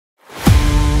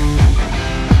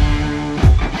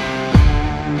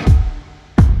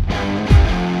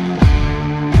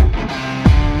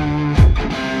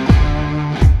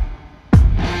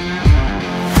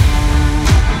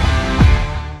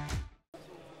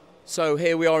So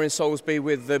here we are in Salisbury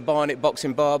with the Bionic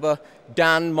Boxing Barber.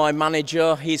 Dan, my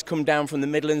manager, he's come down from the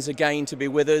Midlands again to be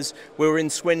with us. We were in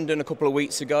Swindon a couple of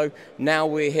weeks ago. Now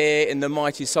we're here in the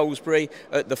mighty Salisbury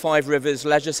at the Five Rivers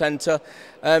Leisure Centre.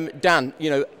 Dan, you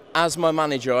know, as my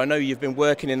manager, I know you've been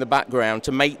working in the background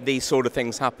to make these sort of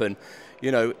things happen.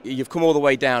 You know, you've come all the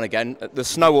way down again. The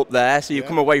snow up there, so you've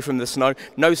come away from the snow.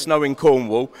 No snow in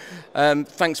Cornwall.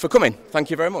 Thanks for coming.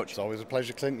 Thank you very much. It's always a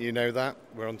pleasure, Clint. You know that.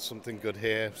 We're on something good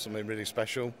here, something really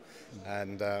special,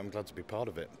 and I'm glad to be part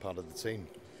of it, part of the team.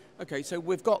 Okay, so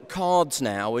we've got cards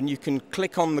now, and you can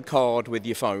click on the card with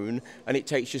your phone, and it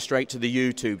takes you straight to the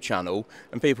YouTube channel,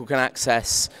 and people can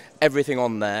access everything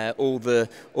on there, all the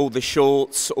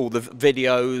shorts, all the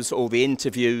videos, all the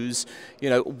interviews.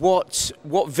 You know, what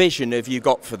vision have you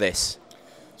got for this?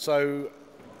 So,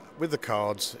 with the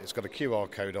cards, it's got a QR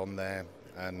code on there,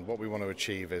 and what we want to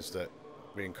achieve is that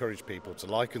we encourage people to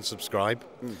like and subscribe.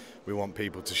 We want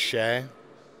people to share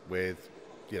with,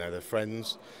 you know, their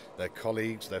friends, their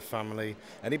colleagues, their family,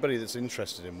 anybody that's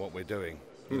interested in what we're doing,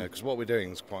 you know, because what we're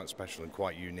doing is quite special and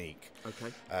quite unique.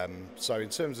 Okay. So in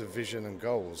terms of vision and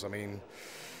goals, I mean,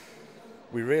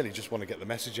 we really just want to get the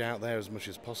message out there as much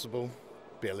as possible,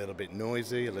 be a little bit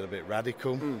noisy, a little bit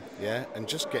radical, yeah, and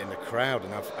just get in the crowd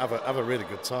and have a really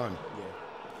good time. Yeah.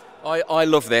 I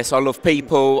love this. I love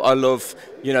people. I love,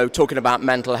 you know, talking about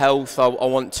mental health. I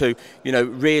want to, you know,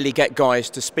 really get guys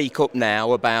to speak up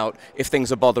now about if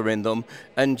things are bothering them.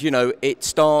 And, you know, it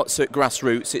starts at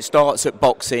grassroots. It starts at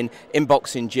boxing, in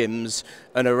boxing gyms,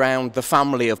 and around the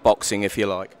family of boxing, if you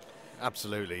like.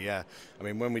 Absolutely, yeah. I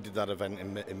mean, when we did that event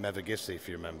in Mceniry, if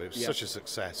you remember, it was such a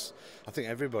success. I think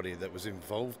everybody that was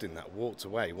involved in that walked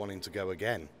away wanting to go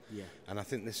again. Yeah. And I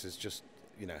think this is just,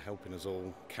 you know, helping us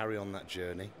all carry on that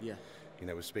journey. Yeah. You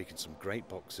know, we're speaking to some great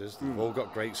boxers. They've all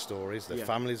got great stories. Their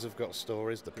families have got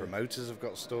stories. The promoters have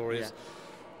got stories.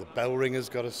 The bell ringer's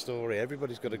got a story.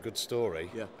 Everybody's got a good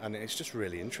story. Yeah. And it's just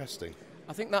really interesting.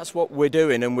 I think that's what we're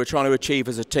doing, and we're trying to achieve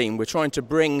as a team. We're trying to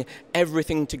bring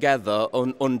everything together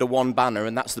under one banner,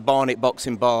 and that's the Bionic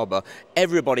Boxing Barber.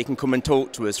 Everybody can come and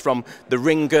talk to us, from the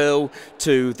ring girl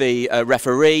to the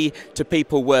referee, to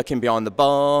people working behind the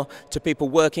bar, to people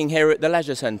working here at the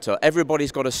leisure centre.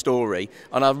 Everybody's got a story,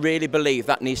 and I really believe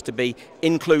that needs to be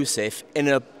inclusive in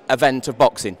an event of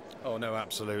boxing. Oh no,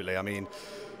 absolutely. I mean,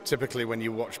 typically when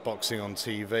you watch boxing on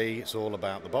TV, it's all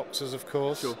about the boxers, of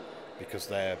course. Sure. Because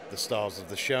they're the stars of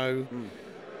the show.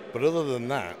 But other than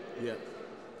that,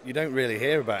 you don't really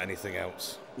hear about anything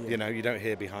else. You know, you don't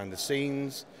hear behind the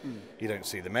scenes, you don't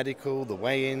see the medical, the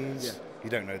weigh-ins, you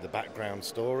don't know the background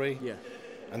story.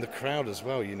 And the crowd as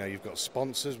well, you know, you've got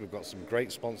sponsors, we've got some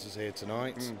great sponsors here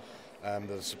tonight that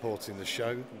are supporting the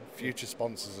show, future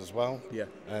sponsors as well.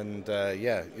 And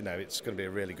yeah, you know, it's going to be a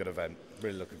really good event.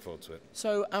 Really looking forward to it.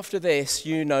 So after this,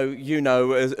 you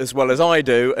know as well as I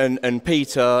do, and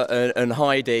Peter and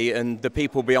Heidi and the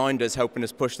people behind us helping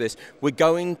us push this, we're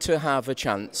going to have a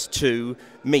chance to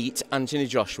meet Anthony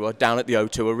Joshua down at the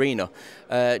O2 Arena.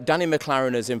 Danny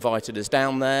McLaren has invited us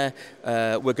down there.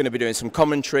 We're going to be doing some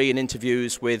commentary and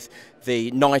interviews with the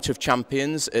Night of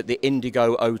Champions at the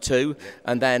Indigo O2,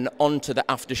 and then on to the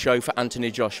after show for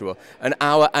Anthony Joshua. And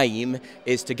our aim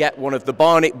is to get one of the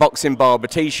Bionic Boxing Barber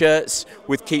t-shirts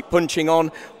with "Keep Punching"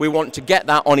 on. We want to get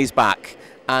that on his back,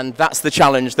 and that's the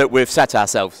challenge that we've set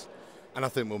ourselves. And I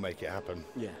think we'll make it happen.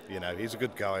 Yeah. You know, he's a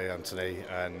good guy, Anthony,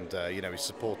 and you know, he's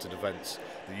supported events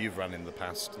that you've run in the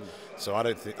past. So I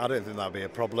don't think that'll be a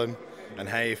problem. And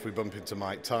hey, if we bump into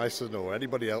Mike Tyson or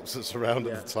anybody else that's around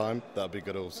at the time, that'll be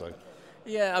good also.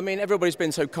 Yeah, I mean, everybody's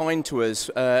been so kind to us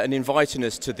and inviting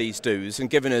us to these do's and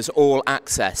giving us all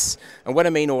access. And when I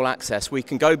mean all access, we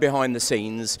can go behind the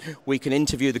scenes, we can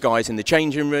interview the guys in the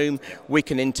changing room, we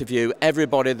can interview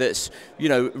everybody that's, you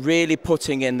know, really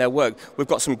putting in their work. We've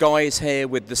got some guys here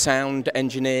with the sound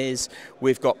engineers,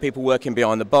 we've got people working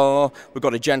behind the bar, we've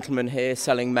got a gentleman here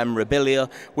selling memorabilia.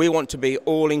 We want to be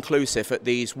all-inclusive at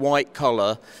these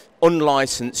white-collar,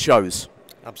 unlicensed shows.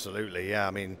 Absolutely, yeah. I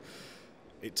mean,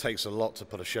 it takes a lot to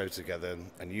put a show together,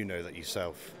 and you know that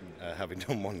yourself, having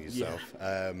done one yourself.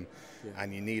 And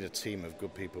you need a team of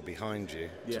good people behind you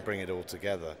to bring it all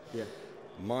together.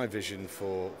 My vision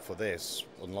for this,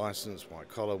 unlicensed, white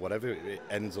collar, whatever it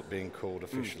ends up being called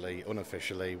officially,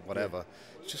 unofficially, whatever,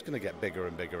 it's just going to get bigger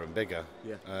and bigger and bigger.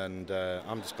 And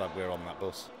I'm just glad we're on that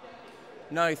bus.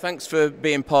 No, thanks for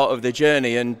being part of the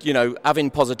journey, and, you know, having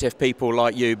positive people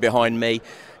like you behind me,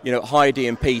 you know, Heidi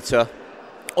and Peter,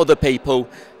 other people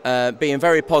being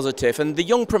very positive, and the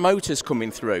young promoters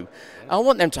coming through. I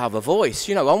want them to have a voice.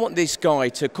 You know, I want this guy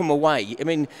to come away. I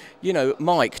mean, you know,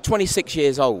 Mike, 26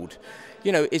 years old.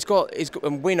 you know, he's got,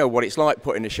 and we know what it's like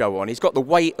putting a show on. He's got the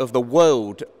weight of the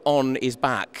world on his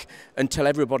back until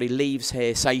everybody leaves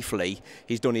here safely.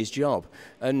 He's done his job.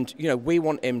 And, you know, we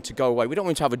want him to go away. We don't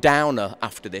want him to have a downer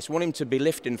after this. We want him to be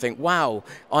lifted and think, wow,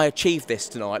 I achieved this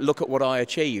tonight. Look at what I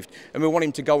achieved. And we want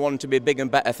him to go on to be big and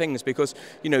better things because,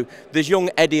 you know, there's young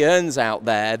Eddie Earns out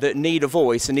there that need a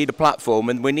voice and need a platform,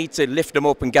 and we need to lift them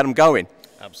up and get them going.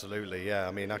 Absolutely, yeah.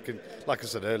 I mean, like I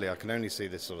said earlier, I can only see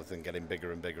this sort of thing getting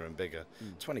bigger and bigger and bigger.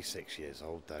 26 years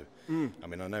old, though. I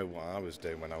mean, I know what I was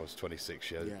doing when I was 26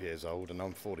 years old, and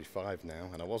I'm 45 now,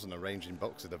 and I wasn't arranging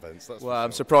boxing events. That's well,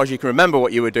 I'm surprised you can remember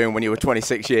what you were doing when you were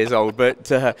 26 years old,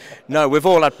 but no, we've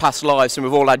all had past lives and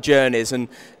we've all had journeys, and,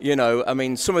 you know, I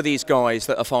mean, some of these guys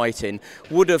that are fighting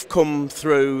would have come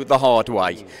through the hard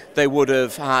way. They would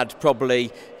have had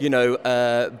probably, you know,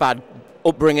 bad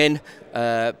upbringing,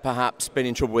 perhaps been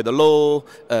in trouble with the law,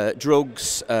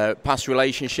 drugs, past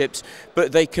relationships,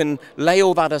 but they can lay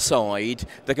all that aside,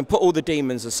 they can put all the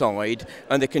demons aside,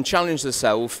 and they can challenge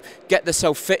themselves, get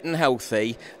themselves fit and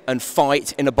healthy, and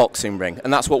fight in a boxing ring.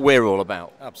 And that's what we're all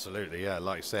about. Absolutely, yeah.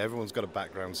 Like you say, everyone's got a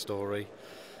background story.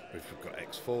 We've got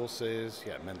ex-forces,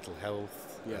 yeah, mental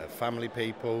health, family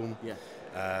people. Yeah.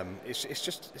 It's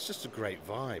just a great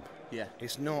vibe. Yeah.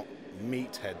 It's not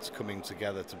meatheads coming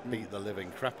together to beat the living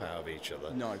crap out of each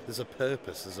other. No. There's a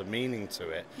purpose, there's a meaning to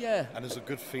it. Yeah. And there's a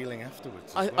good feeling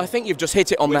afterwards. I think you've just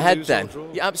hit it on the head then.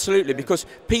 Yeah, absolutely, because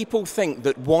people think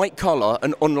that white collar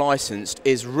and unlicensed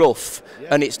is rough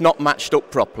and it's not matched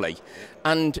up properly.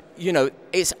 And, you know,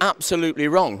 it's absolutely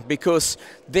wrong because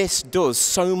this does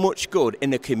so much good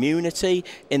in the community,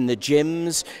 in the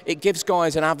gyms. It gives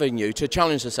guys an avenue to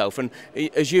challenge themselves. And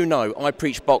as you know, I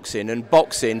preach boxing, and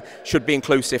boxing should be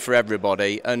inclusive for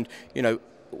everybody. And, you know,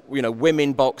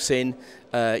 women boxing,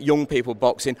 young people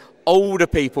boxing, older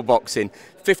people boxing.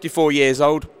 54 years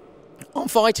old, I'm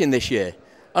fighting this year.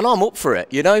 And I'm up for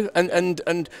it, you know.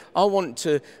 And I want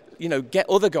to, you know, get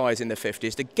other guys in their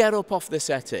 50s to get up off the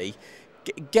settee,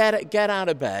 get out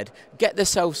of bed, get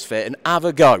themselves fit and have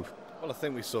a go. Well, I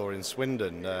think we saw in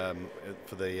Swindon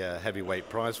for the heavyweight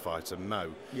prize fighter,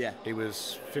 Mo. Yeah. He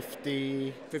was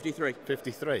 53.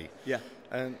 53. Yeah.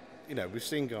 And, you know, we've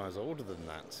seen guys older than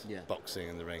that boxing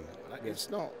in the ring. It's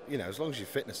not, you know, as long as your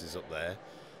fitness is up there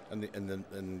and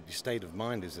your state of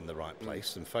mind is in the right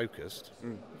place and focused,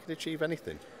 you can achieve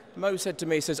anything. Mo said to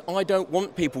me, he says, I don't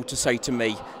want people to say to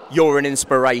me, you're an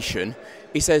inspiration.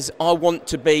 He says, I want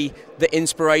to be the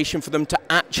inspiration for them to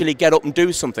actually get up and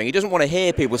do something. He doesn't want to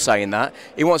hear people saying that.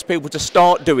 He wants people to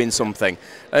start doing something.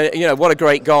 You know, what a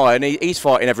great guy, and he's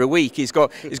fighting every week. He's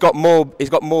got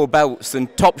more belts than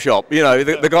Topshop. You know,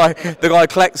 the guy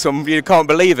collects them. You can't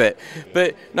believe it.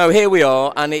 But no, here we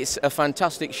are, and it's a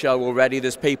fantastic show already.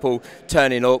 There's people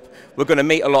turning up. We're going to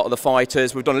meet a lot of the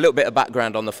fighters. We've done a little bit of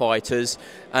background on the fighters,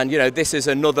 and you know, this is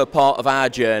another part of our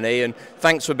journey. And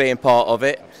thanks for being part of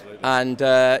it. Absolutely.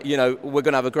 And, you know, we're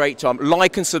going to have a great time.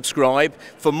 Like and subscribe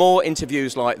for more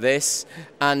interviews like this.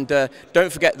 And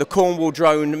don't forget the Cornwall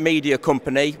Drone Media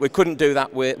Company. We couldn't do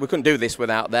this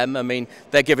without them. I mean,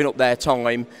 they're giving up their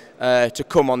time to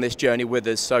come on this journey with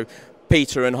us. So,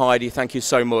 Peter and Heidi, thank you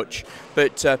so much.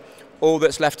 But all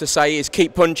that's left to say is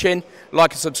keep punching,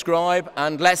 like and subscribe,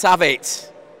 and let's have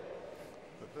it.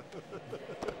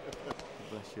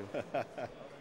 Bless you.